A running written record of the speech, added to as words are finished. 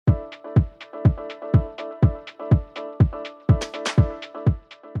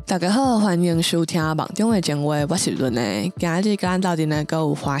大家好，欢迎收听梦中的情话，我是润的。今日咱到底能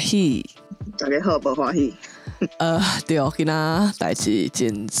够欢喜？大家好，无欢喜。对，今仔代志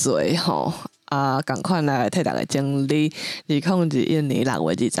真多吼。赶快来替大家整理2021年6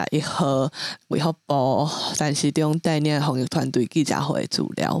月21号卫福部陈时中带领防疫团队记者会资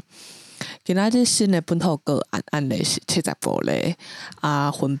料。今仔日新的本土个案例是75例，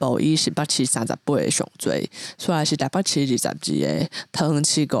分布以新北市38个上多，再来是台北市22个，桃园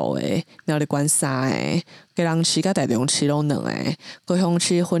市5个，苗栗县3个，基隆市甲台中市拢2个，高雄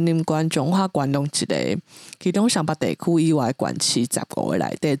市云林县、彰化县拢1个，其中上北地区以外县市15个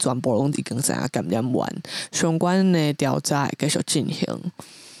内底全部拢已經知影感染源，相關的調查會繼續進行。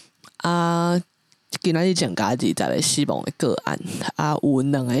今仔日增加20個死亡的個案，有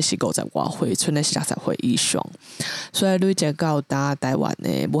2個是50外歲，剩的是60歲以上。所以累積到台灣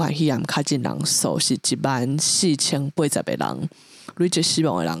的武漢肺炎確診人數是14080個人，累積死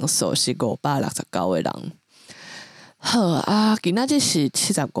亡的人數是569個人。好今仔日是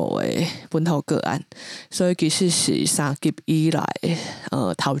75個本土個案，所以其實是3級以來，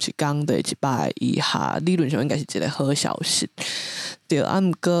頭一天就100個以下，理論上應該是一個好消息。對，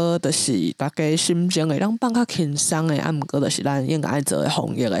毋過就是大家心情會當放較輕鬆的，毋過就是咱應該愛做的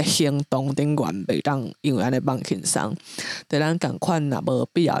防疫的行動頂懸袂當因為安尼放輕鬆，對咱共款若無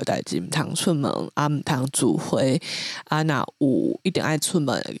必要的代誌，毋通出門，毋通聚會，若有一定愛出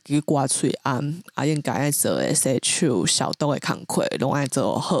門去刮喙應該愛做的洗手消毒的工作，攏愛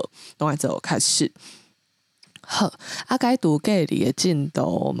做好，攏愛做較實。好，解除隔離的進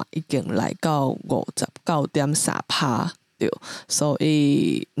度嘛，已經來到59.3%。對，所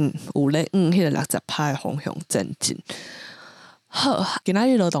以有咧迄個60%的方向前進。好，今仔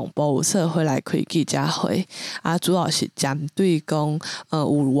日勞動部有說會來開記者會，主要是針對講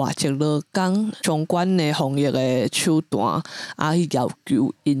有外籍勞工相關的防疫的手段，去要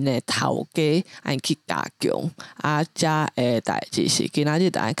求因的頭家愛去加強，這個代誌是今仔日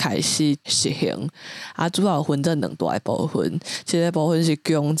就愛開始實行。主要分成2大部分，一個部分是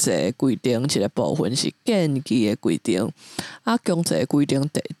強制的規定，一個部分是建議的規定。強制的規定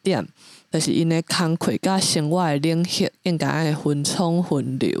第一點，就是因的工課甲生活的領域應該愛分倉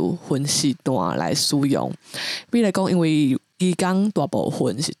分流分時段來使用。比如講，因為移工大部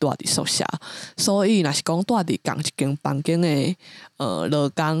分是住佇宿舍，所以若是講住佇共一間房間的勞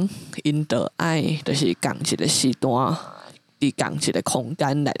工，因就愛就是共一個時段。伫共一個空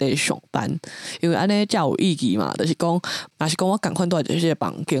間內底上班，因為安尼才有意義嘛。就是講，若是講我共款住喺一個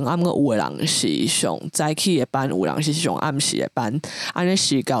房間，毋過有個人是上早起的班，有人是上暗時的班，安尼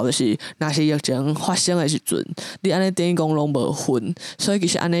時間就是若是疫情發生的時陣，你安尼等於講攏無分，所以其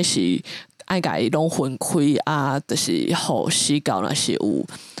實安尼是愛甲伊攏分開就是互時間若是有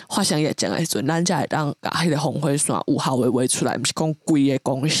發生疫情的時陣，咱才會當甲迄個防火線有效的畫出來，毋是講規個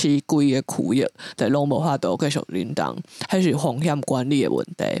公司、規個區域，就攏無法度繼續領導，迄是風險管理的問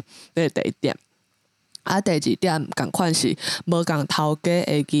題。這是第一點。第二點，共款是無共頭家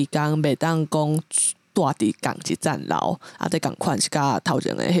的期間，袂當講住佇共一層樓，這共款是甲頭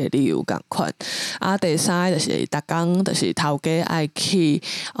前的迄個理由共款。第三個就是逐工就是頭家愛去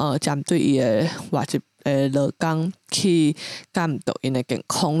針對伊的外籍勞工去監督因的健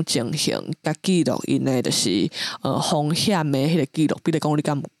康情形，甲記錄因的就是風險的迄個記錄，比如講你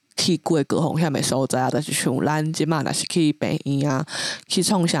敢去過高風險的所在就是像咱即馬若是去病院去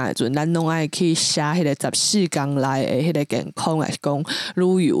創啥的時陣，咱攏愛去寫迄個14天內的迄個健康來講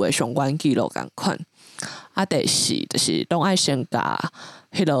旅遊的相關記錄共款。第四就是攏愛先甲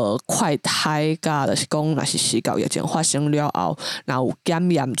迄個快篩，甲就是講，若是時到疫情發生了後，若有檢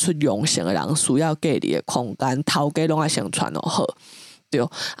驗出陽性的人需要隔離的空間，頭家攏愛先傳落好。對，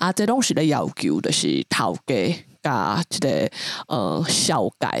這攏是咧要求，就是頭家甲即個小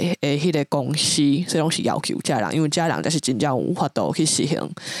界的迄個公司，這攏是要求遮人，因為遮人就是真正有法度去實行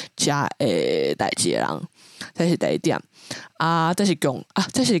遮個代誌的人，這是第一點。這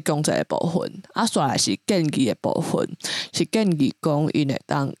是強制的部分，再來是建議的部分，是建議講因會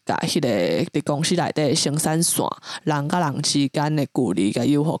當甲迄個佇公司內底生產線人甲人之間的距離甲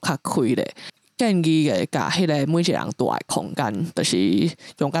又好較開咧。建議嘅甲迄個每一個人住的空間，就是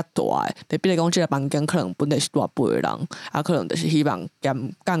用較大的。就比如講，這個房間可能本來是住8個人，可能就是希望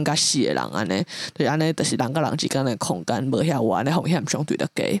減較4個人安尼，就是安尼，就是人甲人之間的空間無遐有安尼風險相對的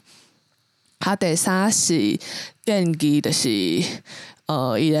低。第三是建议就是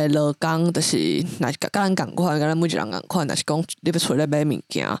伊个劳工就是若是甲咱共款，甲咱每一人共款，若是讲你要出来买物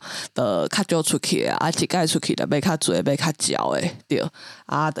件，就较少出去啊，一届出去就买较济，买较少诶，对，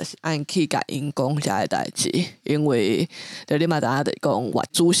就是按去甲因讲遮个代志，因为你嘛知影着讲，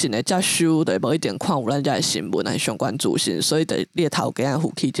资讯诶接收，就无一定看有咱遮个新闻还是相关资讯，所以就你诶头家负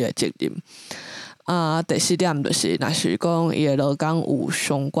起即个责任。第四点就是，若是讲伊个劳工有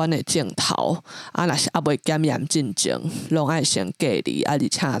相关的镜头，若是未检验进前，拢爱先隔离，而且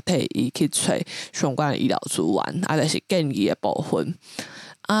替伊去找相关的医疗资源，就是建议的部分。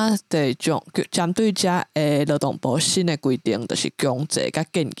第种针对遮诶劳动部新的规定，就是强制甲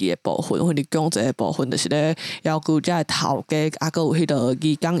建议的部分，或者强制的部分，就是咧要求遮个头家，佮有迄个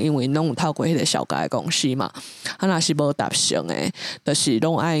义工，因为拢有透过迄个小家的公司嘛，若是无达成诶，就是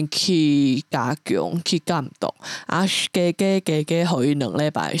拢爱去加强去监督，加，互伊2礼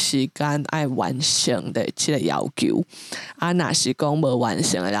拜时间爱完成的即个要求。若是讲无完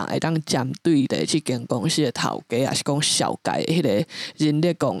成诶人，会当针对的即间公司的头家，也是讲小家的迄个人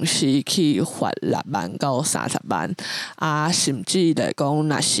力公司去罚6万到30万，甚至来讲，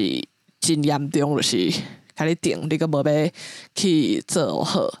若是真严重，就是甲你定，你个无要去做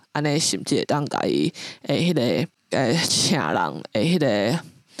好，安尼甚至会当甲伊迄个请人迄个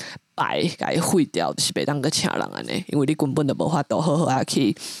牌甲伊废掉，就是袂当个请人安尼，因为你根本就无法度好好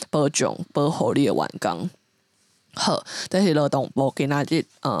去保护你的员工。好，这是劳动部今仔日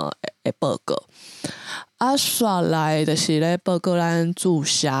的报告。刷来就是咧报告咱注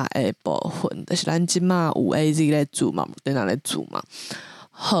射的部分，就是咱即马有 AZ 咧做嘛，电脑咧做嘛。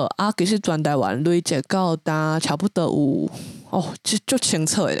好其实全台湾累积到单差不多有足清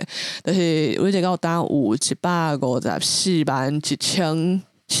楚的，就是累积到单有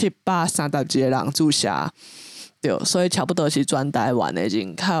1541730个人注射。对，所以差不多是全台湾的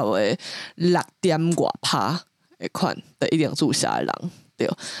人口的6.多%的款的一定注射的人。对，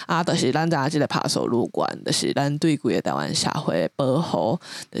就是咱知影即个拍手愈悬，就是咱对规个台湾社会的保护，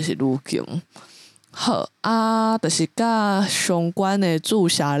就是愈强。好就是甲相关的注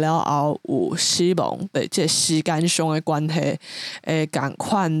射了后有死亡的即时间上的关系，共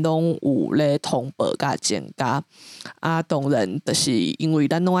款拢有咧通报甲增加。当然就是因为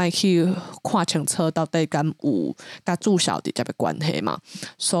咱拢爱去看清楚到底敢有甲注射直接的关系嘛，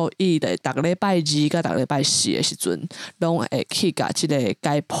所以咧逐个礼拜2甲逐个礼拜4的时阵，拢会去甲即个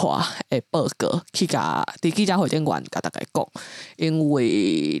解破的报告去甲伫记者会顶悬甲大家讲，因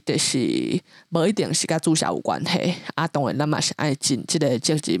为就是无一定是甲注射有关系，当然咱嘛是爱尽即个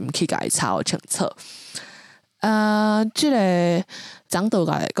责任去甲伊查好清楚。即个长度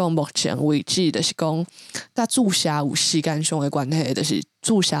来讲，目前为止就是讲，甲注射有时间上的关系，就是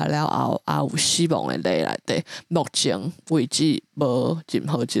注射了后有死亡的例内底，目前为止无任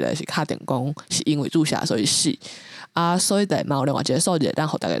何一个是确定讲是因为注射所以死。所以嘛有另外一个数字，咱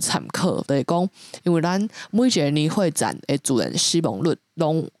互大家参考，就是讲，因为咱每一个年会站的自然死亡率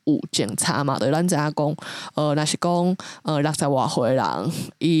拢有检查嘛，就是咱知影讲，若是讲60外岁人，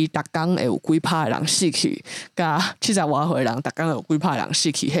伊逐工会有几%的人死去，甲70外岁人逐工会有几%的人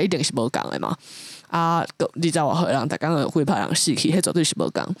死去，迄一定是无共的嘛。20外岁人逐工会有几%的人死去，迄绝对是无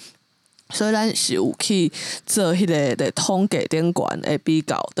共。所以咱是有去做迄个统计顶悬的比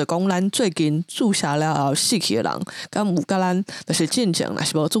较，就讲咱最近注射了后死去的人，敢有甲咱就是进前若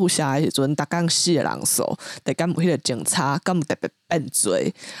是无注射的时阵，逐工死的人数，就敢有迄个前差，敢有特别变多。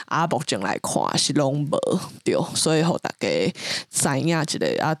目前来看是拢无对，所以互大家知影一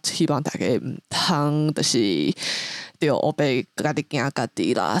个希望大家毋通就是对乌白家己惊家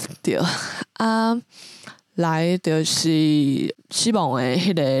己啦，对来就是希望的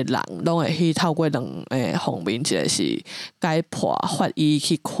迄个人拢会去透过2个方面，一个是解破法医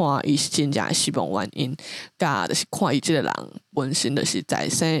去看伊是真正的死亡原因，甲就是看伊即个人本身就是在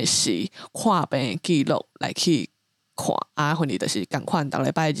生的时看病记录来去看，或者就是共款逐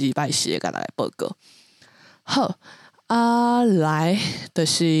礼拜2、礼拜4甲大家报告。好来就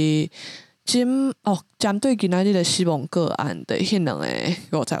是针对今仔日的死亡个案的迄2个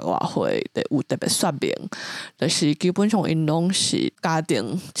50外岁的有特别说明，就是基本上因拢是家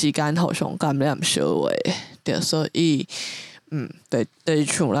庭之间互相感染相位，对，所以对，就是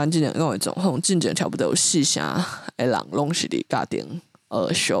像咱之前讲的状况，之前差不多有4成的人拢是伫家庭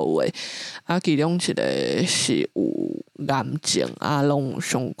相位，其中一个是有癌症拢有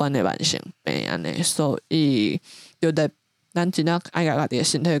相关的慢性病安尼，所以就得。咱真正爱家己的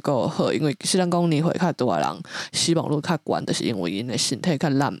身体够好，因为其实咱讲年岁较大的人死亡率较悬，就是因为因的身体较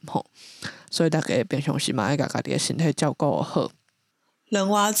烂吼，所以大家平常时嘛爱家己的身体照顾好。两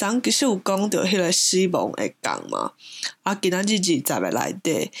外昨其实有讲到迄个死亡的讲嘛，今仔日20个内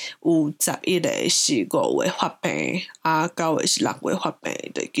底有11个是5月发病，9个是6月发病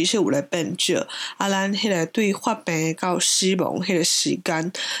的，其实有咧变少，咱迄个对发病到死亡迄个时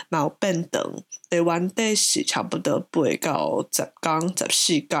间嘛有变长，原底是差不多8到10天、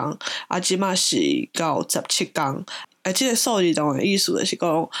14天，即马是到17天，即个数字中的意思就是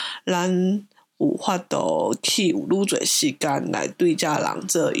讲，咱有法度去有愈侪时间来对遮人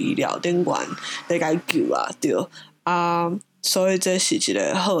做医疗等源来解救对所以这是一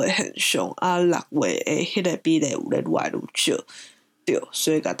个好的现象6月的迄个比例有咧愈来愈少对，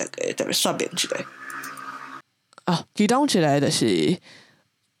所以甲大家特别说明一下其中一个就是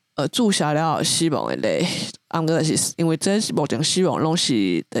注射了死亡的例，就是因为这目前死亡拢是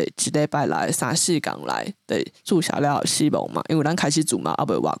伫一礼拜内3-4天内伫注射了死亡嘛，因为咱开始做嘛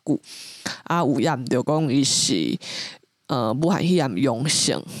袂偌久有验着讲伊是武汉肺炎阳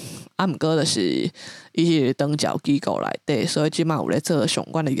性毋过就是伊是长照机构内底，所以即马有咧做相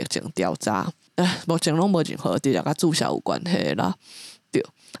关的疫情调查，目前拢无任何直接甲注射有关系啦，对，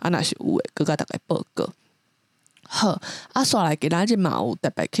若是有诶，佮甲大家报告。好，煞来今仔日嘛有特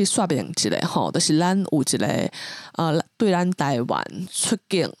别去说明一下吼，就是咱有一个对咱台湾出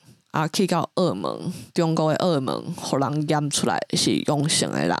境去到澳门，中国的澳门，互人验出来是阳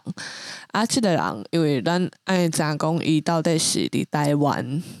性的人即个人因为咱爱知影讲伊到底是伫台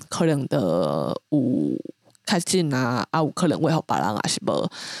湾可能就有确诊有可能会互别人也是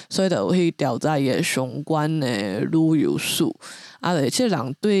无，所以就有去调查伊的相关的旅游史就是即个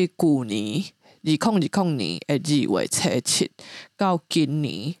人对旧年2020年的2月初7到今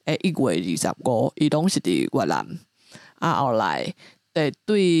年的1月25，伊拢是伫越南后来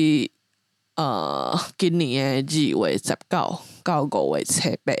对今年的2月19到5月初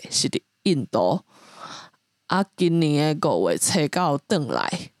8是伫印度今年的5月初9转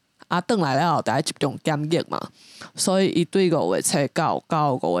来转来了后，就要集中检疫嘛，所以伊对5月初9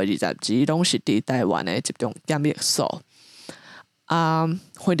到5月22拢是伫台湾的集中检疫所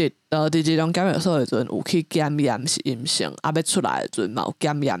或者伫集中检疫所的时阵有去检验是阴性，要出来的时阵嘛有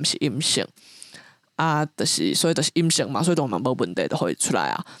检验是阴性就是所以就是阴性嘛，所以就嘛无问题就可以出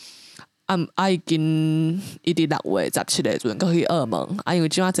来伊伫6月17的时阵佫去澳门因为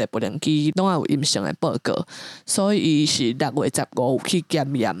即马坐无人机拢有阴性的报告，所以伊是6月15有去检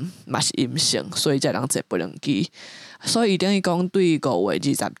验嘛是阴性，所以才能坐无人机，所以等于讲对5月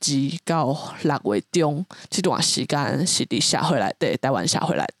22到6月中这段时间是伫社会内底，台湾社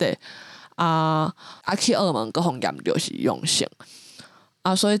会内底去澳门佫互验着是阳性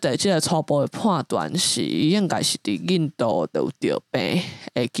所以在即个初步的判断是应该是伫印度就有得病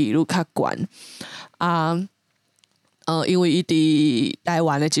的几率较悬因为伊伫台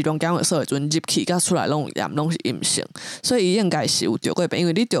湾的集中检疫所的时阵入去甲出来拢是阴性，所以伊应该是有得过病，因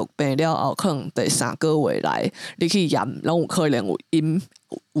为你得病了后可能第3个月来你去验拢有可能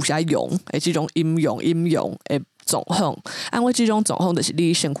有啥阳的即种阴阳的状况，因为即种状况就是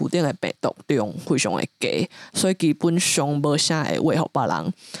你身躯顶的病毒量非常的低，所以基本上无啥会危害别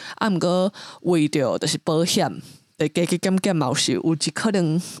人毋过为着就是保险加去检嘛是有一可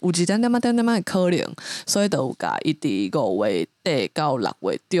能有一点点的可能，所以就有甲伊伫5月底到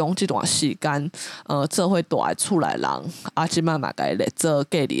6月中这段时间做伙住的厝内人即摆嘛甲伊咧做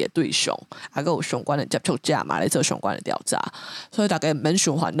隔离的对象还有相关的接触者嘛咧做相关的调查，所以大家免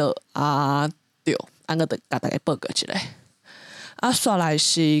伤烦恼对就甲大家报告一下煞来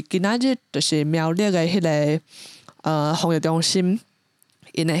是今仔日就是苗栗的迄个防疫中心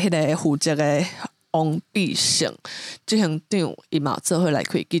因的迄个负责的王必胜执行长伊嘛做伙来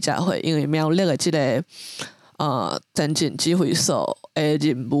开记者会，因为苗栗的即个前进指挥所的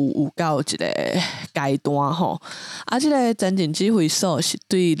任务有到一个阶段吼即个前进指挥所是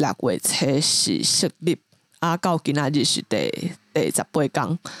对6月初是设立到今仔日是第18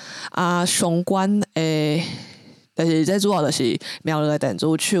天相关的但是这主要就是苗栗的电子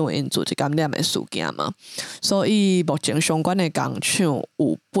厂因做一感染的事件嘛，所以目前相关的工厂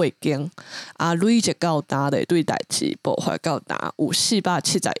有8间累积到今的对代志爆发到今有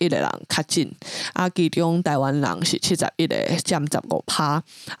471个人确诊其中台湾人是71个占 15%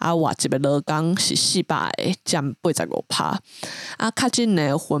外籍的劳工是400个占 85% 确诊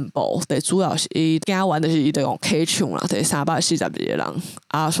的分布主要是伊惊完就是伊就用 K 厂啦342个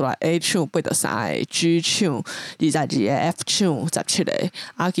人所来 A 厂83个 G 厂22个 F 厂17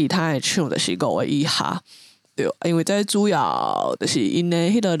个其他的厂就是5个以下对，因为这主要就是因的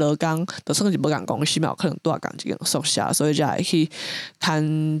迄个劳工，就算是无共公司嘛，有可能住共一间宿舍，所以才会去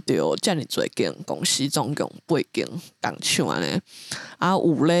牵到遮尔侪间公司，总共8间工厂安尼。啊，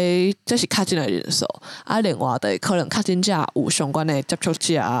有咧，这是较真的人数。啊，另外的可能较真正有相关的接触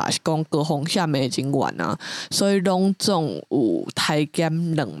者啊，还是讲高风险的人员啊，所以拢总有体检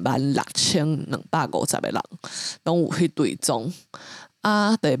26,250个人，拢有去追踪。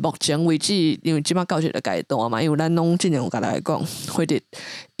啊，对，目前为止，因为即马到这个阶段嘛，因为咱拢尽量甲大家讲，或者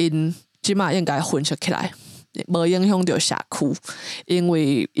因即马应该分析起来，无影响到社区，因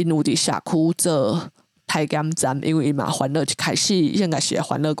为因有伫社区做体检站，因为伊嘛烦恼一开始应该是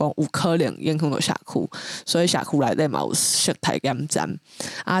烦恼讲有可能影响到社区，所以社区内底嘛有设体检站，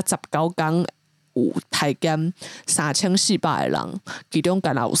啊，19天。有体检3400个人，其中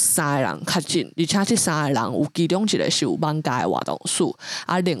敢若有3个人确诊，而且这3个人有其中一个是有网咖的活动数，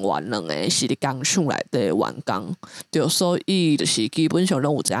啊，另外2个是伫工厂内底员工，对，所以就是基本上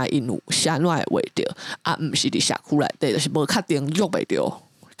拢有知影因有啥哪会画着，啊，毋是伫社区内底，就是无确定约袂着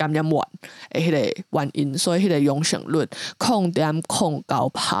感染源的迄个原因，所以迄个阳性率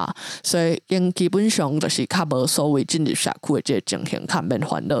0.09%，所以因基本上就是较无所谓进入社区的这个情形，较免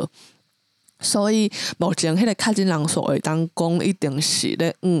烦恼。所以目前迄个确诊人数会当讲一定是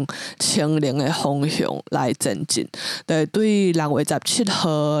咧清零的方向来前进。对6月17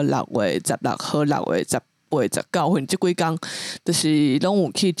号、6月16号、6月18、19号即几天，就是拢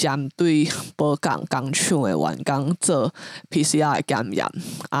有去针对无共工厂的员工做 PCR 的检验，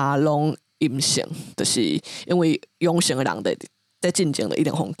啊，拢阴性，就是因为阳性的人在进前就一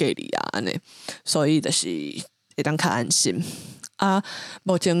定互隔离啊，安尼，所以就是会当较安心。啊，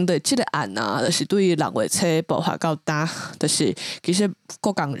目前的即个案啊，就是对6月初爆发到呾，就是其实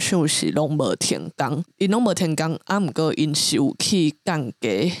各工厂是拢无停工，因拢无停工，啊，毋过因是有去降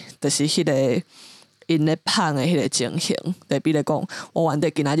低，就是迄个因咧芳的迄个情形。就比如讲，我原地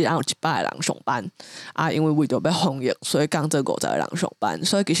今仔日有100个人上班，啊，因为为着要防疫，所以降做50个人上班，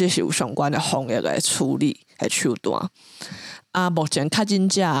所以其实是有相关的防疫的处理的手段。啊，目前确诊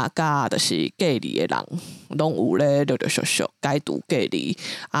者甲就是隔离的人，拢有咧陆陆续续解除隔离，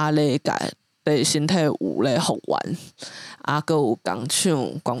啊咧对身体有咧复原，啊，佮有工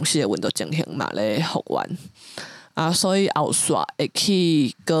厂公司的运作情形嘛咧复原，啊，所以后续会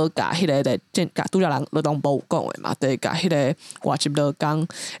去佮甲迄个甲拄则人劳动部有讲的嘛，对，甲迄个外籍劳工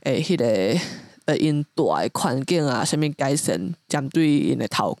诶，迄个。因住的环境啊，啥物改善，针对因的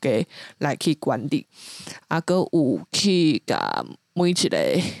头家来去管理，啊，佮有去甲每一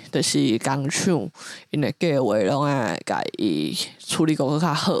个就是工厂因的计划拢爱甲伊处理个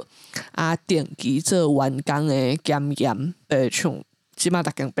较好，啊，定期做员工的检验，像即马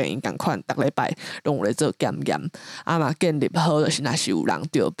逐间病院共款，逐礼拜拢有咧做检验，啊嘛建立好就是若是有人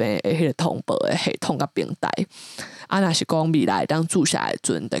着病的迄个通报的系统甲平台。啊，若是讲未来当注射的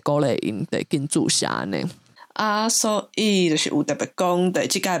阵，得鼓励因得紧注射呢。啊，所以就是有特别讲，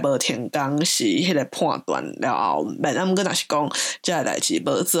即届无停工是迄个判断了后，免啊，毋过若是讲即个代志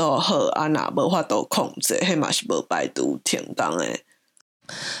无做好，啊，若无法度控制，迄嘛是无排除停工的。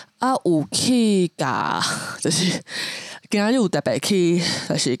啊，有去甲就是今仔日有特别去，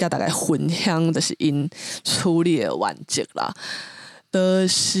就是甲大家分享，就是因处理的原则啦。就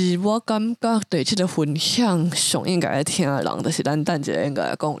是我感觉对即个分享上应该来听的人，就是咱等一下应该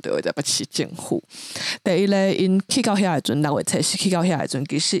来讲，就会特别是政府。第一咧，因去到遐个阵，6月初4去到遐个阵，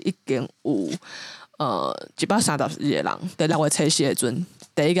其实已经有130个人。在6月初4个阵，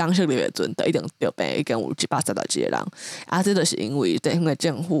第一天设立的阵，就一定着病，已经有130个人。啊，这就是因为地方的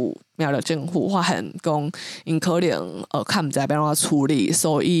政府、苗栗政府发现讲，因可能较毋知要怎处理，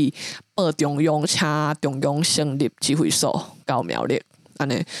所以报中央，请中央成立指挥所到苗栗，安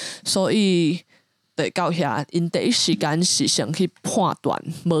尼，所以对到遐，因第一时间是先去判断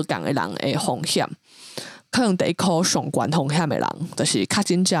无共的人的风险，可能第一科上悬风险的人，就是确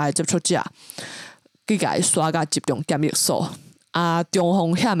诊者的接触者，去甲伊刷到集中检疫所，啊，中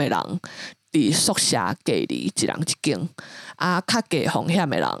风险的人伫宿舍隔离一人一间，啊，较低风险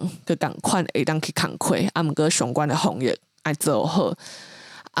的人，佮共款会当去工课，啊，毋过相关的防疫爱做好。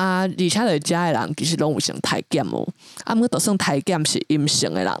啊，而且在遮的人其实拢有先体检哦，啊，毋过就算体检是阴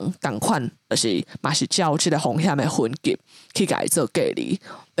性的人，共款就是嘛是照即个风险的分级去甲伊做隔离。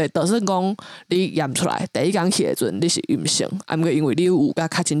对，就算讲你验出来第一天去的阵你是阴性，啊，毋过因为你有甲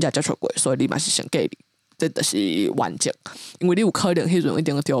确诊者接触过，所以你嘛是先隔离。这就是原则，因为你有可能迄阵一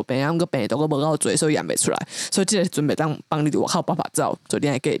定着病，啊，毋过病毒佫无够多，所以验袂出来，所以即个准备当帮你伫外口办法走，做你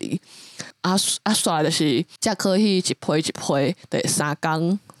来隔离。啊，刷来就是才可以一批一批，对，3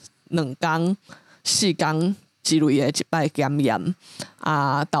天、2天、4天之类的一摆检验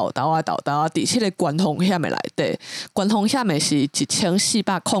豆豆伫即个关风险的内底，关风险的是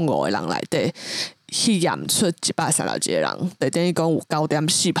1405个人内底去验出131个人，就等于讲有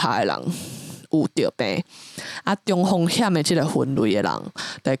9.4%的人有着病，中风险的即个分类的人，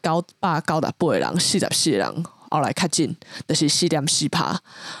就998个人，44个人。后来较近，就是4.4%，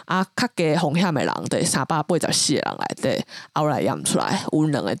较低风险的人，就384个人内底，后来验出来有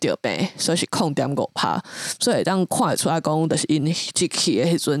2个着病，所以是0.5%，所以当看得出来讲，就是因一期的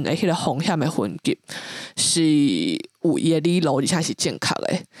迄阵的迄个风险的分级是有伊的理路，而且是正确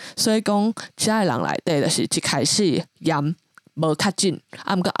的，所以讲遮个人内底就是一开始验无较近，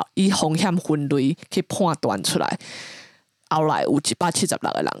毋过以风险分类去判断出来。后来有176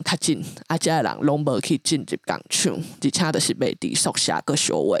个人较近，遮个人拢无去进入工厂，而且就是袂伫宿舍个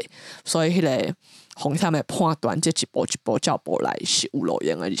小位，所以迄个风险的判断，这一步一步照步来是有路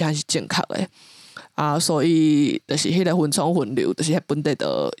用的，而且是正确的。所以就是迄个分仓分流，就是迄本地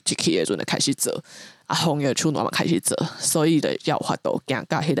的一期的阵就开始做，防疫手段嘛开始做，所以就才有法度行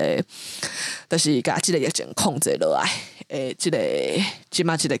到迄个，就是甲即个疫情控制落来即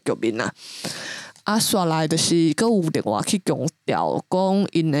马即个局面啊。煞来就是佫有另外去强调讲，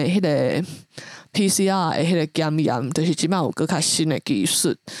因的迄个 PCR 的迄个检验，就是即摆有佫较新的技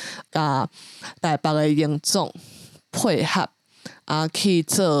术，台北的营总配合去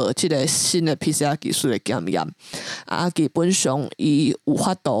做即个新的 PCR 技术的检验，基本上伊有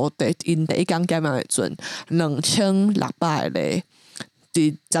法度伫因第一天检验的阵2600个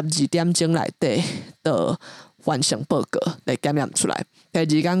伫12点钟内底的完成报告来检验出来。第二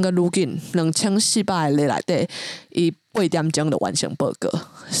天佫愈紧，2400个内底，伊8点钟就完成报告，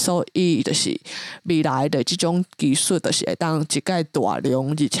所以就是未来的即种技术，就是会当一概大量，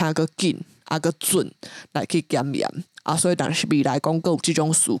而且佫紧，佫准来去检验。所以但是未来讲佫有即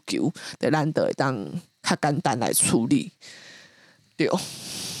种需求，就咱就会当较简单来处理。对，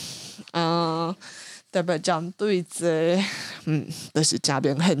特别针对这就是真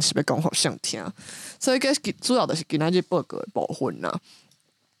明显是要讲互谁听，所以主要就是今仔日报告的部分啦。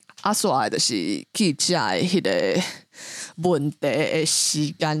煞来就是记者的迄个问题的时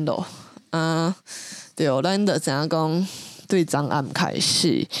间咯。对，咱就知影讲，对昨暗开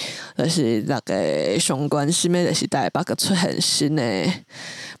始，就是那个上关心的，就是台北个出现新的，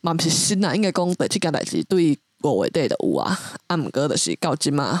嘛毋是新啦，应该讲对即件代志对5月底就有毋过就是到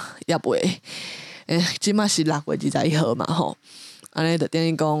即马也袂，即马是6月21号嘛吼，安尼就等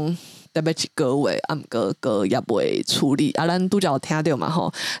于讲。特别一个月，毋过也袂处理。咱拄则有听到嘛吼，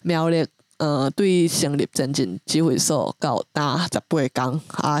苗栗对成立侦检指挥所到打18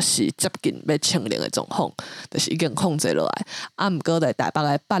天，是接近要清零的状况，就是已经控制落来。毋过在台北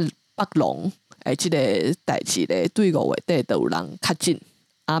的北龙即个代志咧，对5月底都有人较近。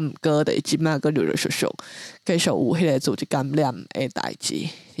毋过伫即摆佫陆陆续续继续有迄个组织感染的代志，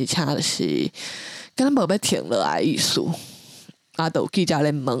而且就是敢若无要停落来的意思。就有记者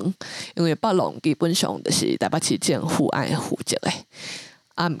咧问，因为北龙基本上就是台北市政府爱负责的，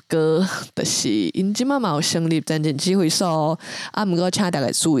毋过就是因即摆嘛有成立侦检指挥所，毋过请大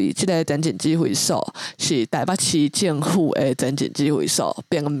家注意，即个侦检指挥所是台北市政府的侦检指挥所，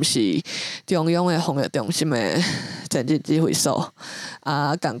并毋是中央的防疫中心的侦检指挥所。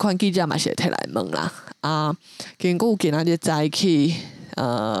共款记者嘛是会摕来问啦。经过今仔日早起，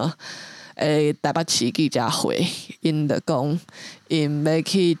台北市记者会，因就讲，因要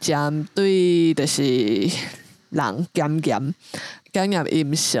去针对就是人检验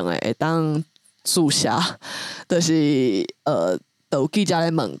阴性的，会当注射，就是有记者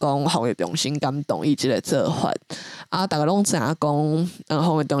咧问讲，防疫中心敢同意即个做法？大家拢知影讲，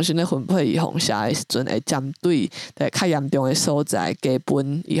防疫中心咧分配预防车的时阵，会针对较严重的所在加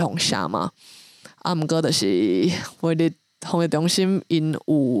分预防车嘛。毋过就是为了防疫中心因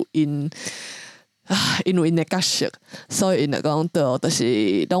有因的角色，所以因就讲到，就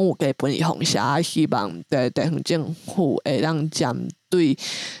是拢有加分预防车，希望地方政府会当针对，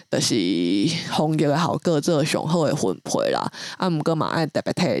就是防疫的效果做上好的分配啦。毋过嘛爱特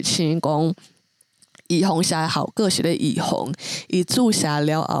别提醒讲，预防车的效果是咧预防，伊注射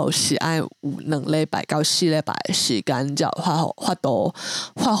了后是爱有2礼拜到4礼拜的时间，才有法度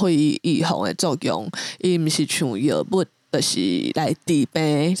发挥预防的作用。伊毋是像药物，就是来治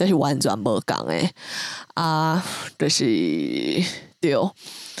病，这是完全无共的。就是对。我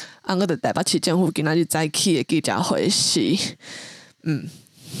伫台北市政府今仔日早起的记者会是，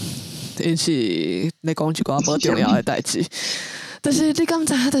因是咧讲一寡无重要的代志。就是你敢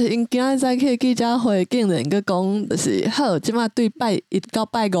知影？就是因今仔早起的记者会，竟然佮讲，就是好，即马对1到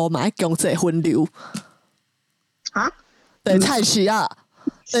拜5嘛爱强制分流。对菜市啊，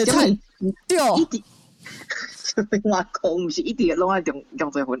对菜对。所以我讲毋是一直拢爱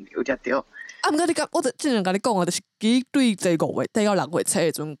用做分流才对。毋过我之前甲你讲啊，就是其对这5月底到6月初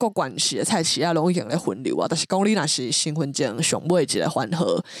迄阵，各县市的菜市啊拢已经咧分流啊。但是讲你若是身份证上尾一个番号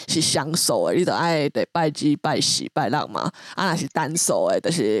是双数的，你着爱第拜2、拜4、拜6嘛。啊，若是单数的，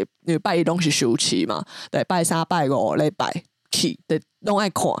就是因为拜1拢是休市嘛，对，拜3、拜5礼拜去，得拢爱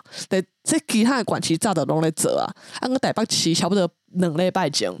看。对，这其他的县市早着拢咧做啊。啊，我台北市差不多2礼拜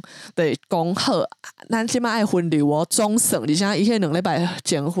前，对，讲好，咱即摆爱分流哦，总算，而且伊迄2礼拜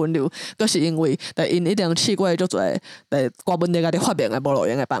前分流，佫是因为，因一定试过足侪，国文的甲你发明的无路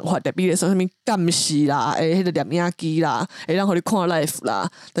用的办法，比如说啥物监视啦，迄个摄影机啦，会当互你看 live 啦，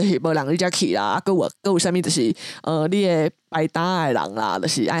就是无人你才去啦，佫有啥物就是，你的排单的人啦，就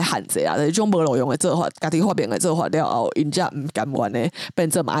是爱限制啊，就是种无路用的做法，家己发明的做法了后，因才毋甘愿的变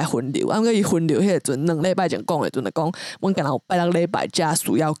做嘛爱分流，啊，毋过伊分流迄个阵2礼拜前讲的阵就讲，阮敢若有拜6礼拜才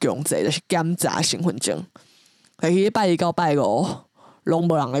需要强制，就是检查身份证，可是拜1到拜5拢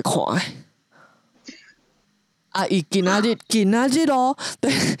无人来看的。啊！伊今仔日咯，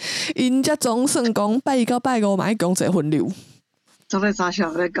对，因才总算讲拜1到拜5嘛爱强制分流。做咧啥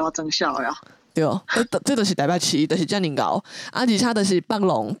小咧搞增效呀？对，这就是台北市，就是遮尔高。啊，而且就是北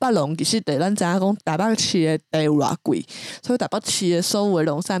农其实咱知影讲台北市的地有偌贵，所以台北市的所有的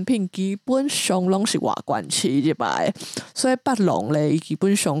农产品基本上拢是外县市入来的，所以北农咧，伊基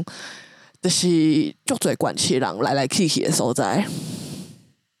本上就是足侪县市人来去的所在。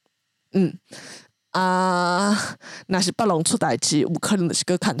若是北农出代志，有可能就是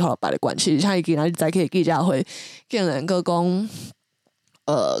去牵拖到别的县市，像伊今仔日早起记者会，竟然佫讲。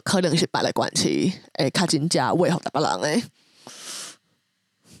可能是别的县市会较真正喂互台北人诶，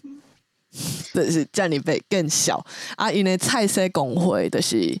就是遮尔被更小啊！因为菜市工会就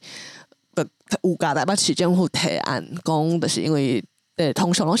是有甲台北市政府提案，讲就是因为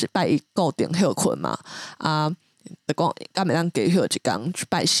通常拢是拜1固定休困嘛，啊，就讲敢会当加休一工，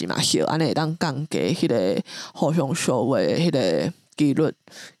拜4嘛休，安尼会当降低迄个互相收话诶迄个几率，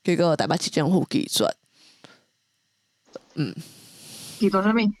结果台北市政府拒绝，记住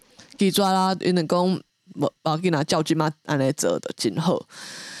啥物？记住啦，因为讲无要紧啊，照即马安尼做就真好。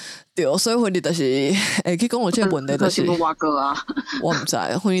对，所以反正就是会去讲我这个问题，就是我哥啊，我毋知，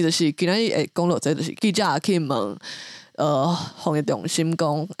反正就是今仔日会讲落这，就是记者去问防疫中心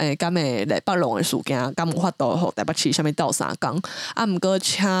讲，敢会来北农的事件，敢有法度互台北市啥物斗3工？啊，毋过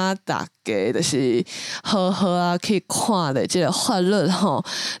请大家就是好好啊去看咧，即个法律吼，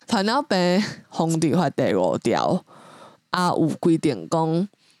糖尿病防治法第5条。啊，有规定讲，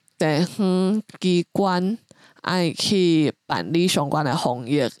地方机关爱去办理相关的防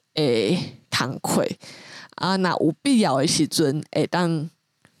疫的工作，啊，若有必要的时阵，会当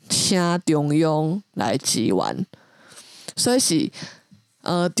请中央来支援。所以是，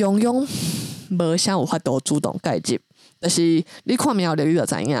中央无啥有法度主动介入。但是你看苗栗，你就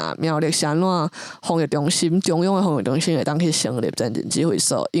知影，苗栗是安怎防疫中心，中央的防疫中心会当去成立战争指挥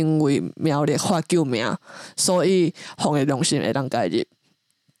所，因为苗栗发救命，所以防疫中心会当介入。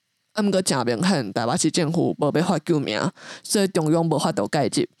啊，毋过正明显，台北市政府无要发救命，所以中央无法度介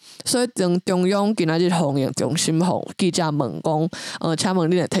入。所以中央今仔日防疫中心记者问讲，请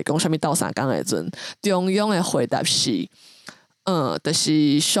问你会提供啥物斗3工的阵？中央的回答是。就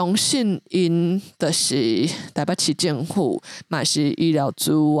是相信因，就是台北市政府嘛是医疗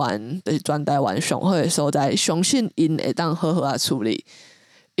资源，就是全台湾上好的所在，相信因会当好好啊处理。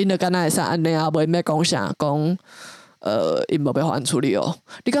因就敢若会使安尼啊，无要讲啥，讲因无要互因处理哦。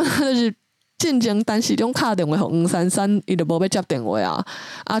你感觉就是进前单时种敲电话互黄珊珊，伊就无要接电话啊。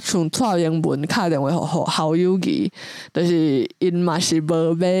啊，像蔡英文敲电话互侯友宜，就是因嘛是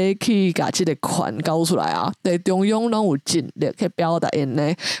无要去甲即个权交出来啊。对中央拢有尽力去表达因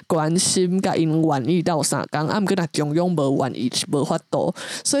的关心，甲因愿意斗3工，啊，毋过若中央无愿意是无法度，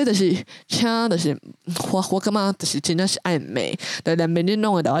所以就是请就是我感觉就是真正是暧昧，对连民进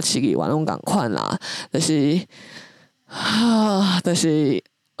党的台北市议员拢共款啦，就是就是。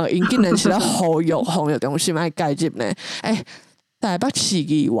因竟然是咧呼吁防疫中心爱介入呢？台北市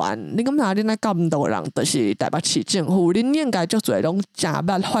议员，你感觉恁咧监督人，就是台北市政府，恁应该足侪拢正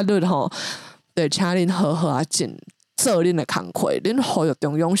捌法律吼，对，请恁好好啊尽做恁的工课。恁呼吁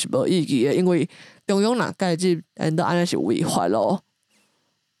中央是无意义的，因为中央若介入，因都安尼是违法咯。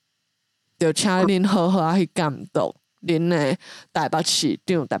就请恁好好啊去监督恁的台北市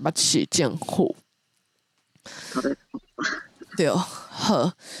长、台北市政府。对，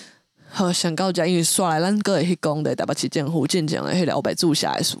好，上到遮，因为煞来咱个会去讲的台北市政府进前的迄个黑白注射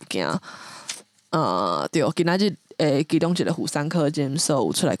的事件。对，今仔日其中一个妇产科诊所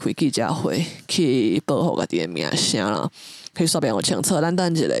有出来开记者会，去保护家己的名声啦，去说明有清楚。咱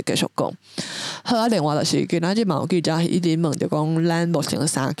等一下继续讲。好啊，另外就是今仔日嘛有记者一直问着讲，咱目前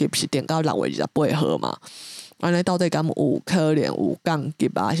3级是定到6月28号嘛？安尼到底敢有可能有降级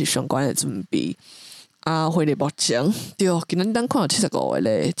啊？是相关的准备？啊，回嚟目前对，今仔咱看到75个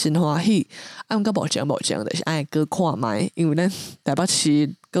咧，真欢喜。啊，毋过目前就是爱搁看卖，因为咱台北市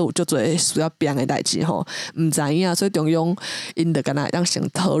搁有足侪需要变的代志吼，毋知影，所以中央因着敢若会当先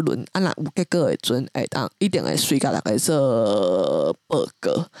讨论，啊，若有结果的阵会当一定会随甲大家做报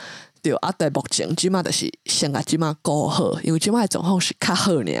告。对，啊，但目前即马就是先甲即马顾好，因为即马的状况是较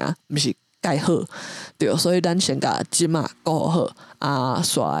好尔，毋是介好。对，所以咱先甲即马顾好，啊，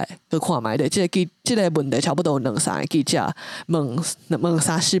煞去看卖咧。即个问题差不多2-3个记者问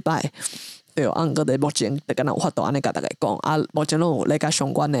3-4摆。对，啊，毋过伫目前就敢若有法度安尼甲大家讲，啊，目前拢有咧甲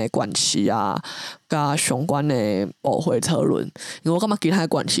相关的管市啊，甲相关的部会讨论。因为我感觉其他的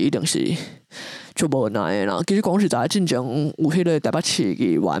管市一定是就无奈的啦。其实讲实在，进前有迄个台北市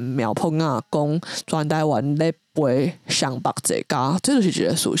议员苗鹏啊，讲全台湾咧陪上北这家，这就是一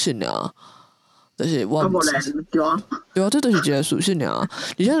个事实尔。就是我，对啊，这就是一个事实尔。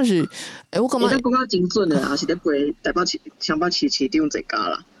而且就是，我感觉，你讲到精准的啊，是咧陪台北市、上北市市长这家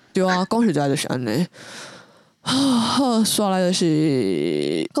啦。对啊，讲实在就是安尼。好，刷来就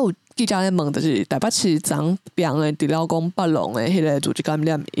是，有记者咧问，就是台北市长病的，除了讲北龙的迄个组织感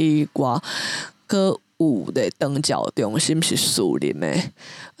染以外，佮有咧长照中心是私人的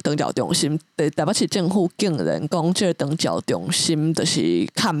长照中心，台北市政府竟然讲这个长照中心就是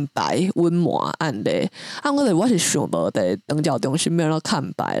看白温麻案例。啊，我是想无伫长照中心要怎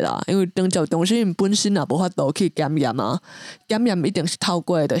看白啦，因为长照中心本身也无法度去检验啊，检验一定是透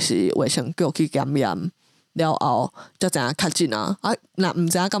过就是卫生局去检验。了后，才知影较真啊！啊，若毋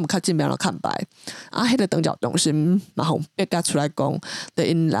知影敢有较真，要怎看白？啊，迄个长照中心嘛，互别甲出来讲，伫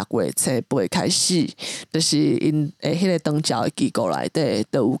因6月7开始，就是因迄个长照的机构内底，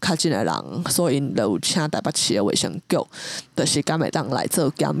都有较真的人，所以因就有请台北市的卫生局，就是敢会当来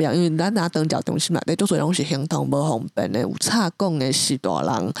做检验。因为咱长照中心内底，多数拢是行动无方便的，有插讲的是大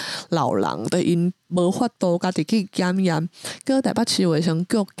人、老人，对因无法度家己去检验。个台北市卫生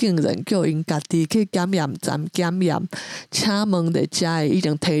局竟然叫因家己去检验站检验，请问伫遮的已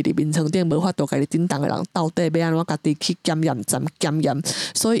经摕伫眠床顶无法度家己叮当的人，到底要安怎家己去检验站检验？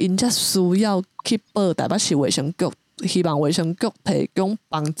所以因才需要去报台北市卫生局，希望卫生局提供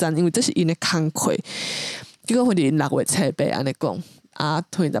帮站，因为这是因的工课。结果因6月7安尼讲，啊，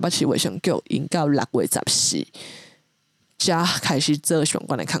推台北市卫生局因到6月14才开始做相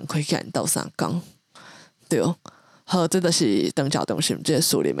关的工课，起来斗相共。对，好，这就是长照中心这个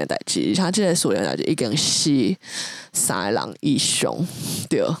数人的代志，而且这个数人代志已经是3个人以上，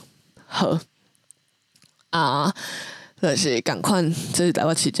对，好啊，就是共款，这是台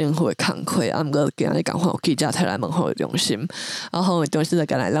北市政府的工课，啊，毋过今日共款有记者提来问候的中心，啊，后面中心就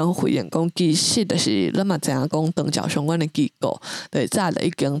干来咱回应讲，其实就是咱嘛知影讲长照相关的机构，对，早就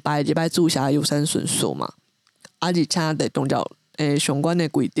已经排入来注销优先顺序嘛，啊，而且伫长照。相关的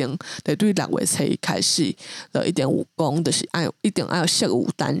规定，对6月7开始，就一定有讲，就是一定要设有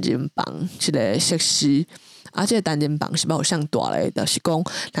单人房这个设施。啊，这个单人房是要有上大咧，就是讲，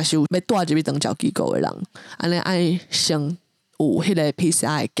若是有要住入去长照机构的人，安尼爱先有迄个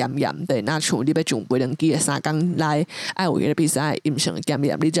PCR 检验，对，那像你要上飞轮机的3天内，爱有迄个 PCR 阴性的检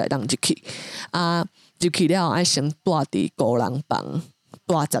验，你才会当入去。啊，入去了爱先住伫个人房。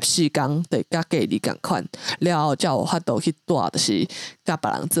住14天，对，甲隔离共款，了后才有法度去住，就是甲别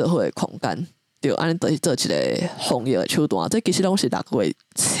人做伙的空间，对，安尼就是做一个防疫的手段。这其实拢是6月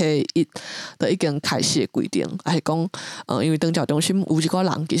7就已经开始的规定，还是讲，因为长照中心有一寡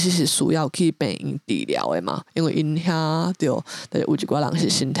人其实是需要去病院治疗的嘛，因为因遐对，有一寡人是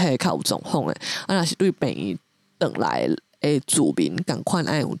身体较有状况的，啊，若是对病院转来的住民共款，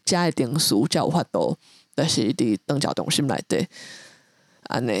爱有遮的定数才有法度，就是伫长照中心内底。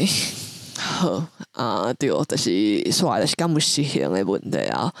安尼好啊，对，就是说就是敢有实行的问题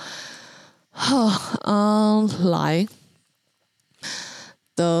啊。好来，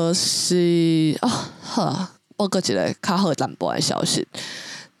就是好，报告一个较好淡薄的消息，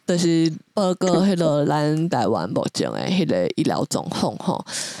就是报告迄个咱台湾目前的迄个医疗状况吼，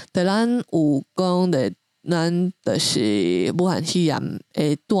就咱有讲的，咱就是武汉肺炎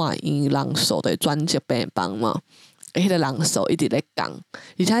的住院人数的专责病房嘛。迄个人数一直咧降，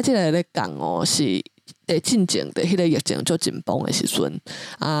而且即个咧降是进前的迄个疫情做紧绷的时阵，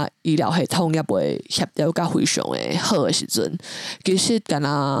啊，医疗系统也袂协调甲非常的好的时阵，其实敢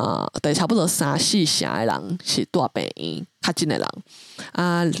若差不多3-4成的人是住病院，较真的人，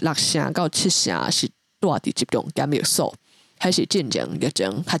啊，6成到7成是住伫集中检疫所，迄是进前疫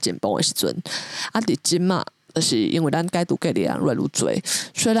情较进步的时阵。伫即嘛，就是因为咱解除隔离人越来越多，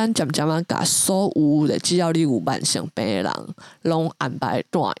所以咱渐渐啊，甲所有的只要你有慢性病的人，拢安排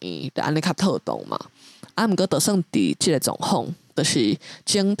住院，就安尼较妥当嘛。毋过就算伫即个状况，就是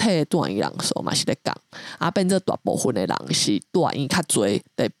整体住院人数嘛是咧降，变做大部分的人是住院较侪，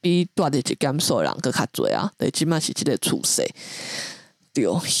就比住伫一检所的人佫较侪啊。就即嘛是即个趋势，对，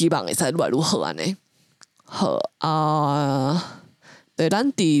希望会使越来越好安尼。好对，咱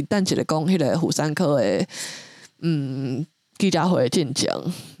伫等一个讲迄个妇产科的记者会进前，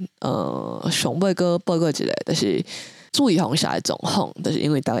上尾佫报过一个，就是注意防下的状况，就是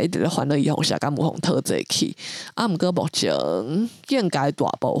因为大家一直咧烦恼预防下敢有互讨做起，毋过目前应该大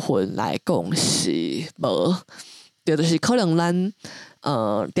部分来讲是无，对，就是可能咱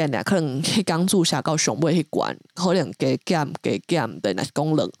定可能迄天注射到上尾迄关，可能加减，对，若是讲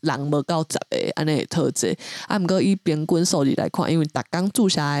人无到10个，安尼会讨做。毋过以平均数字来看，因为逐工注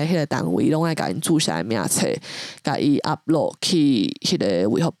射的迄个单位拢爱甲因注射的名册，甲伊 upload 去迄个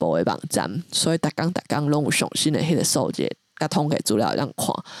卫福部的网站，所以逐工拢有上新的迄个数字。甲统计资料会当看，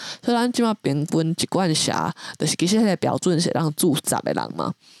所以咱即马平均一罐下，就是其实迄个标准是让注10个人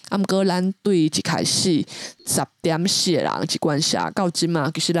嘛。毋过咱对一开始10.4个人一罐下，到即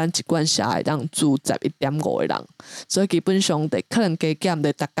马其实咱一罐下会当注11.5个人，所以基本上得可能加减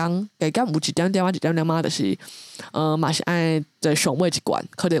得逐工加减有一点点啊，就是嘛是爱在上尾一罐，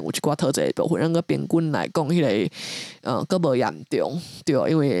可能有一寡讨济部分，咱个平均来讲，迄个佫无严重，对，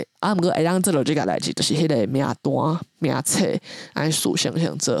因为毋过会当做到即个代志，就是迄个名单名册。按属性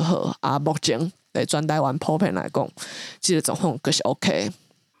先做好目前在全台湾普遍来讲，即个状况佫是 OK。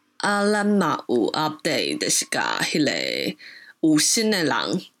咱嘛有 update， 就是甲迄个有新的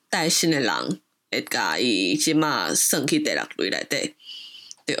人、带新的人，会甲伊即马算去第6类内底，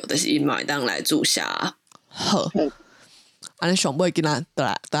对，就是伊嘛会当来注射。好，安尼上尾今仔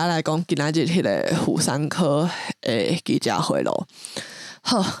大家来讲，今仔日迄个妇产科的记者会咯。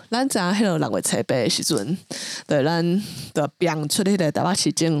好，咱知影迄个6月7日的时阵，对，咱就编出迄个台北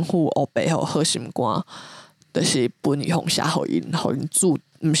市政府黑白互好心肝，就是分预防下互因注，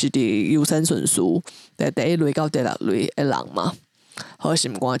毋是伫优先顺序，第1类到第6类的人嘛，好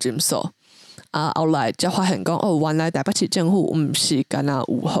心肝诊所。后来才发现讲，原来台北市政府毋是干那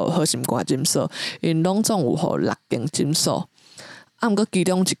有好心肝诊所，因拢总有互6间诊所。毋过其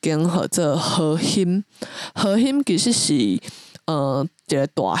中一间叫做禾馨其实是一个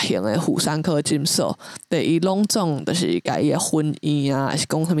大型的妇产科诊所，对，伊拢总就是甲伊的婚姻啊，还是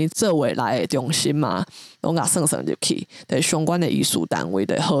讲啥物做未来的中心嘛，拢甲算入去。对，相关的医术单位，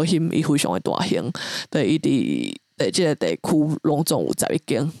对，禾馨伊非常的大型，对，伊伫即个地区拢总有11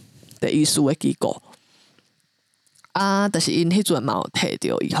间的医术的机构。就是因迄阵嘛有摕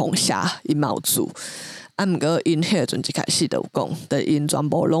着预防针，因嘛有注。毋过因迄阵一开始就有讲，对，因全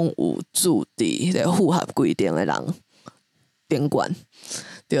部拢有注伫迄个符合规定的人顶悬。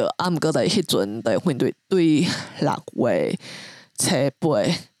对，毋过在迄阵就面对6月7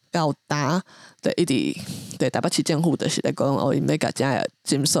日到达，就一直对台北市政府就是咧讲因要甲遮个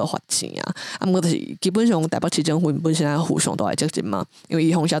诊所发钱啊。毋过就是基本上台北市政府本身啊互相都爱接近嘛，因为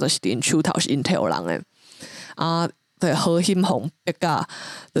预防针就是伫因手头是因摕人诶。对，禾馨红别甲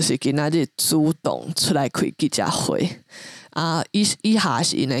就是今仔日主动出来开记者会。以下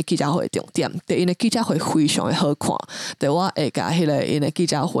是因的记者会重点，对，因的记者会非常的好看，对，我会甲迄个因的记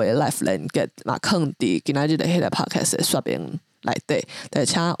者会 live 连结嘛放伫今仔日的迄个 podcast 的说明内底，对，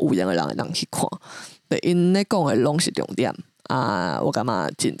请有闲的人会当去看，对，因咧讲的拢是重点我感觉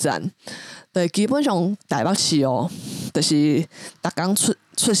真赞，对，基本上台北市就是逐工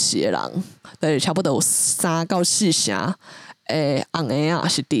出事的人，对，差不多有3到4成红额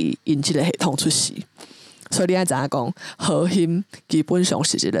是伫因即个系统出事。所以你爱知影讲，禾馨基本上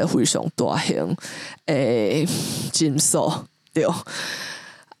是一个非常大型的诊所，对。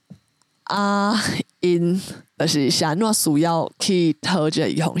因就是是安怎需要去讨这个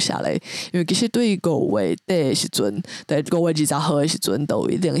预防针咧？因为其实对5月底的时阵，对5月20号的时阵，都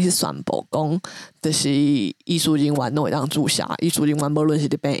一定去宣布讲，就是医术人员拢会当注射，医术人员无论是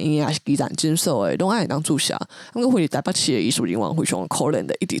伫病院还是基层诊所的，拢爱当注射。毋过，台北市的医术人员非常可怜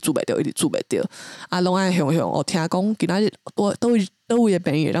的，一直注袂着，拢爱听讲今仔日倒位的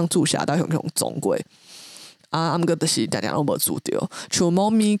病院会当注射，到向总过。毋过就是定定拢无拄着，像某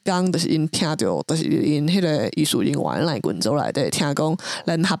咪讲，就是因听着，就是因迄个医术人员来群组内底听讲，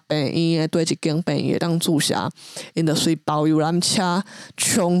联合病院诶对一间病院当注射，因着随包游览车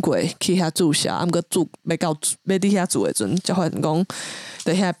冲过去遐注射，毋过要伫遐住诶阵，才发现讲，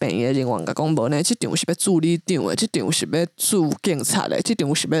伫遐病院人员甲讲无呢，即场是要驻里长诶，即场是要驻警察诶，即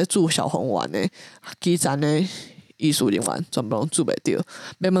场是要驻消防员诶，基层诶。医术人员全部拢做袂着，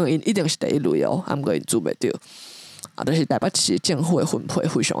要问因一定是第一类哦，毋过因做袂着，就是台北市政府的分配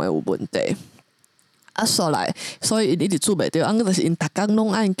非常的有问题。所以因一直做袂着，就是因逐工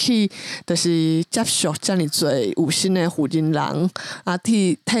拢爱去，就是接触遮尔侪有心的负责人，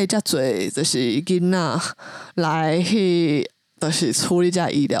替遮侪就是囡仔来去，就是处理遮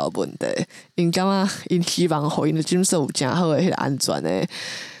医疗问题。因感觉因希望互因的诊所有诚好的迄个安全的。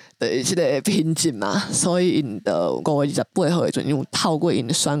对，即个品质嘛，所以因的5月28号的阵，因透过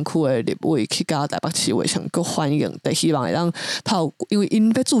因选区的立委去甲台北市卫生局反映，就希望会当因为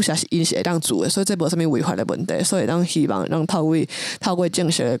因要注射是因是会当做的，所以这无啥物违法的问题，所以当希望让透过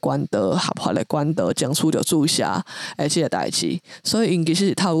正式的管道、合法的管道，争取着注射诶即个代志。所以因其实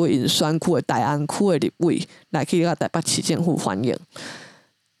是透过因选区的大安区的立委来去甲台北市政府反映。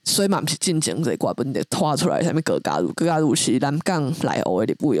所以嘛，毋是进前这寡问题拖出来，啥物各家路是南港内湖的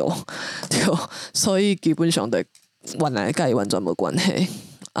立委哦，对，所以基本上的原来甲伊完全无关系。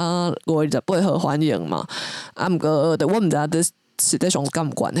5月28号反映嘛，毋过我毋知影实际上敢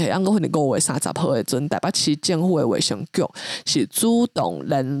有关系。过迄5月30号的阵，台北市政府的卫生局是主动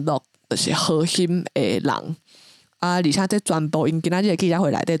联络，就是核心的人。而且这全部因今仔日记者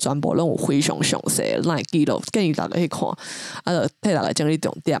会内底全部拢有非常详细咱会记录，建议大家去看。就替大家整理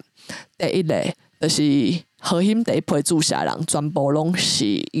重点。第一类就是核心第一批注射人，全部拢是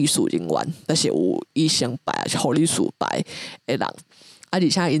医术人员，就是有医生牌，是护理师牌的人。而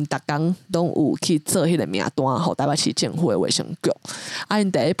且因逐工拢有去做迄个名单，互台北市政府的卫生局。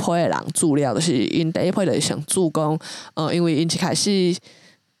因第一批的人资料，就是因第一批就是先注讲，因为因一开始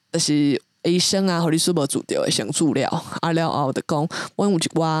就是。医生护理师无做着的先资料，了后就讲，阮有一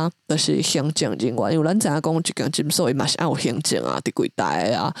寡就是行政人员，因为咱知影讲一间诊所伊嘛是爱有行政伫柜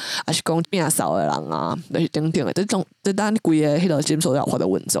台还是讲摒扫的人就是等等的，这咱规个迄个诊所要发到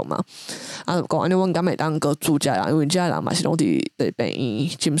运作嘛。就讲安尼，阮敢会当个住家人，因为遮人嘛是拢伫病院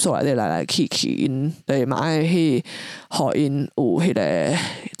诊所内底来去，因对嘛爱去，互因有迄个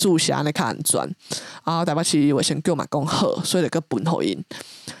注射安尼较安全。台北市卫生局嘛讲好，所以就个分互因。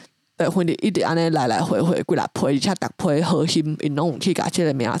对，反正一直安尼来回几六批，而且逐批核心因拢有去甲即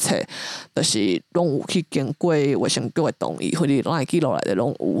个名册，就是拢有去经过卫生局的同意，反正拢会记录内底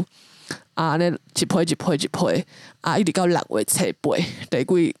拢有。安尼一批，一直到6月初8，第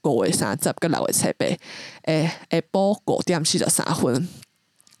几5月30到6月初8，下晡5点43分。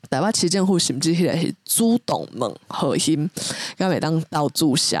台北市政府甚至迄个是主动问核心，敢会当到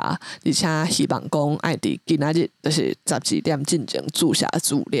注射，而且希望讲爱伫今仔日就是12点进前注射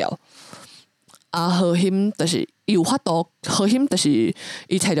资料。核心就是伊有法度，核心就是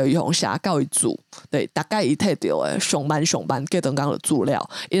伊摕着预防写到伊住，对，大概伊摕着诶上班隔顿工的资料，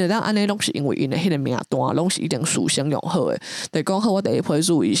因为咱安尼拢是因为因诶迄个名单拢是一定事先用好诶，就讲好我第一批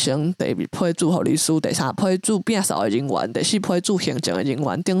注医生，第二批注护理师，第三批注摒扫诶人员，第四批注行政诶人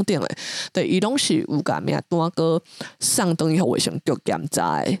员等等诶，对，伊拢是有甲名单个送等于互卫生局检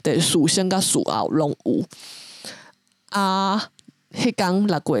查诶，对，事先甲事后拢有。迄天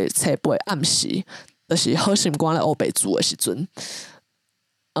6月初8暗时，就是好心肝咧乌白住的时阵，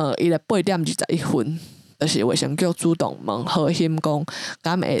伊咧8点21分，就是卫生局主动问核心讲，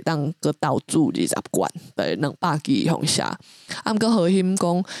敢会当个倒注20罐，对，200支预防针。毋过核心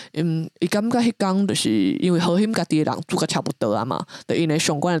讲，伊感觉迄天就是因为核心家己的人做个差不多啊嘛，对，因为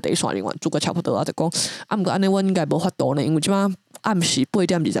相关的第一线人员做个差不多就讲，毋过安尼阮应该无法度呢，因为即摆暗时8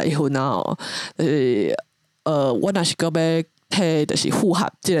点21分就是我若是个要。就是符合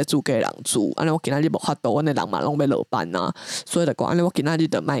即个资格人住，安尼我今仔日无法度，阮的人嘛拢要落班所以就讲安尼我今仔日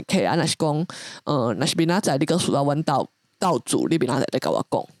就卖客，若是讲，若是明仔载你搁需要阮到住，你明仔载再甲我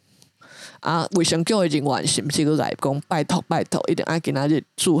讲。卫生局的人员是毋是搁来讲拜托，一定爱今仔日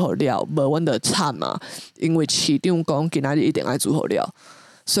住好了，无阮就惨嘛，因为市长讲今仔日一定爱住好了，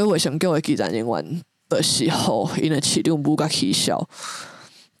所以卫生局的基层人员就是互因的市长母甲起笑。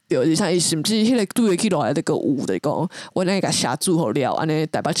对，而且伊甚至迄个对个记录内底个有就是讲，阮爱甲写注好了，安尼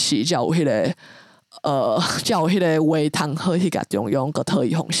台北市才有迄个才有迄个话通好去甲中央个特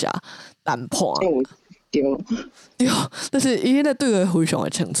预防针谈判。对，但是伊迄个对个非常的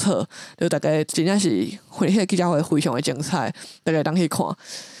清楚，就大概真正是迄个记者会非常的精彩，大家当去看。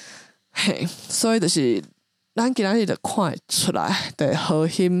嘿，所以就是咱今仔日就看会出来，对核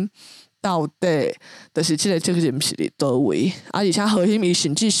心到底就是这个责任是伫倒位，而且禾馨伊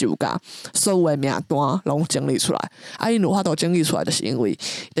甚至是有甲所有的名单拢整理出来，因有法度整理出来，就是因为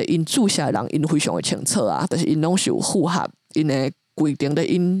因注下的人因非常的清楚啊，就是因拢是有符合因的规定的，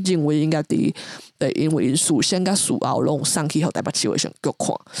因认为应该伫，因为因事先甲事后拢送去互台北市卫生局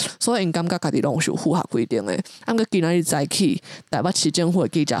看，所以因感觉家己拢是有符合规定的。啊，过今仔日早起台北市政府的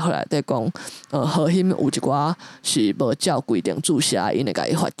记者会内底讲，禾馨有一寡是无照规定注射，因会甲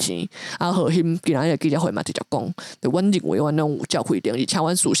伊罚钱。啊，禾馨今仔日的记者会嘛直接讲，就阮认为阮拢有照规定，而且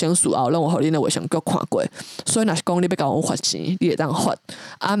阮事先事后拢有互恁的卫生局看过，所以若是讲你要甲阮罚钱，你会当罚。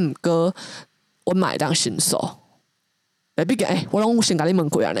啊，毋过阮嘛会当申诉。毕竟，我拢先甲你问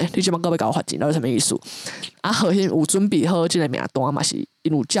过啊呢，你即摆搁要甲我罚钱，到底什么意思？啊，禾馨有准备好即个名单嘛？是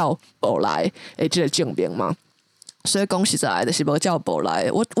因有照报来诶，即个证明嘛？所以讲实在就是无照报来，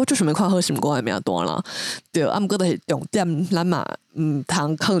我就想要看禾馨官诶名单啦。对，啊，毋过就是重点，咱嘛毋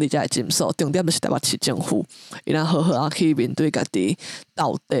通放伫遮个诊所，重点就是台北市政府，伊咱好好啊去面对家己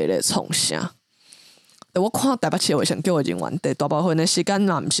到底咧创啥。我看台北市卫生局诶人员，大部分诶时间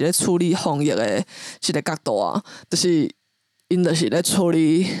若毋是咧处理防疫诶即个角度啊，就是因就是咧处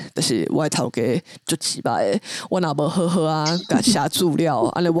理，就是我诶头家足奇葩诶，我若无好好啊，甲写资料，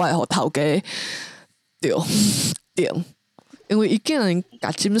安尼我会互头家对定，因为伊竟然甲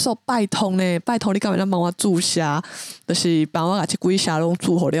诊所拜托呢，拜托你敢会当帮我注射，就是帮我甲即几下拢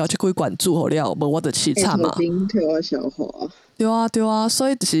注好了，即几罐注好了，无我就凄惨嘛。替我消化。对啊，所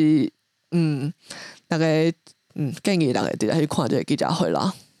以就是大概建议大家直接去看这个记者会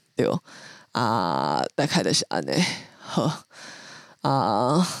啦，对啊，大概就是安尼好。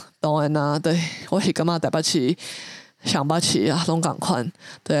啊，当然啦，对，我是感觉台北市、上北市啊，拢共款。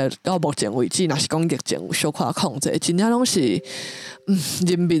对，到目前为止，若是讲疫情有小可控制，真正拢是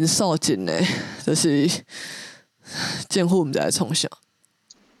人民所尽的，就是政府毋知在创啥。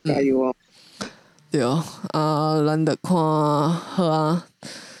加油啊！对啊，咱着看好啊，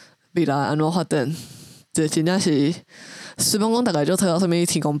未来安怎发展，这真正是。虽然讲大概就睇到什物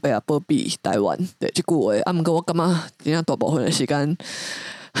天公伯啊保庇台湾，对即句话，啊，毋过我感觉真正大部分的时间，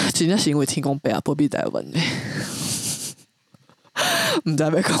真正是因为天公伯啊保庇台湾的，毋知要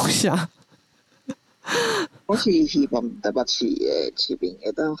讲啥。我是希望台北市的市民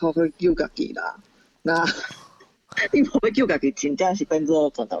会当好好救家己啦。那你无要救家己，真正是变做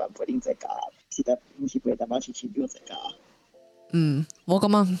全台湾陪恁在家，毋是陪台北市市民在家。我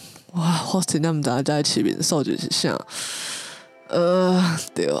感觉哇，我真正毋知影遮市民素质是啥。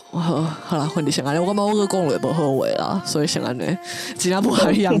对，好啦，反正先安尼，我感觉我讲话无好话啦，所以先安尼，真正不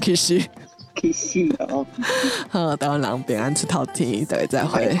好一样其实。去死哦！好，台湾人平安出头天，大家再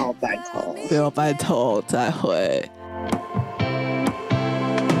会。拜托，对，拜托，再会。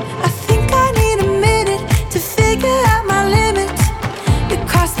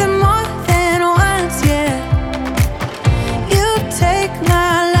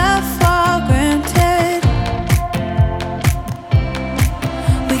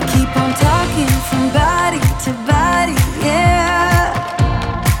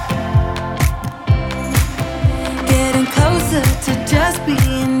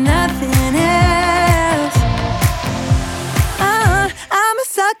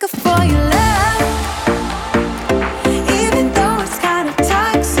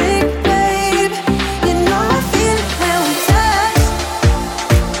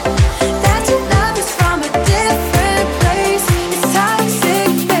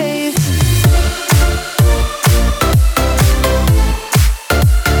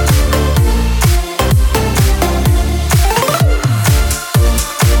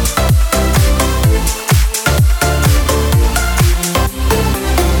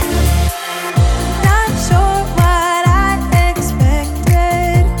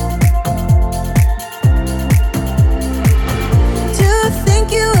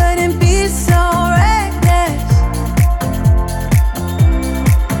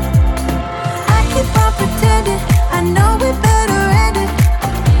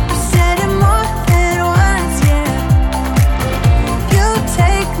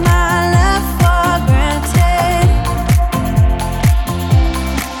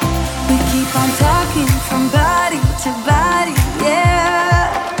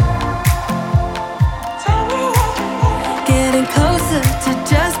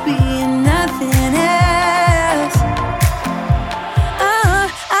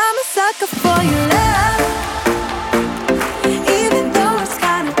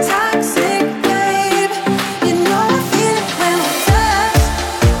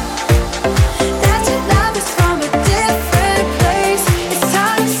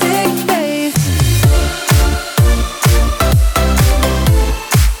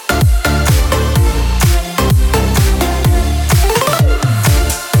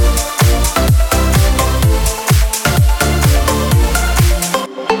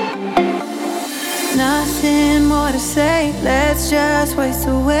more to say. Let's just waste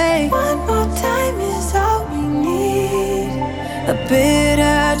away. One more time is all we need. A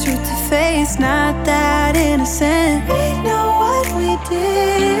bitter truth to face, not that innocent. We know what we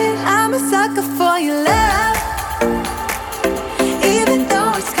did.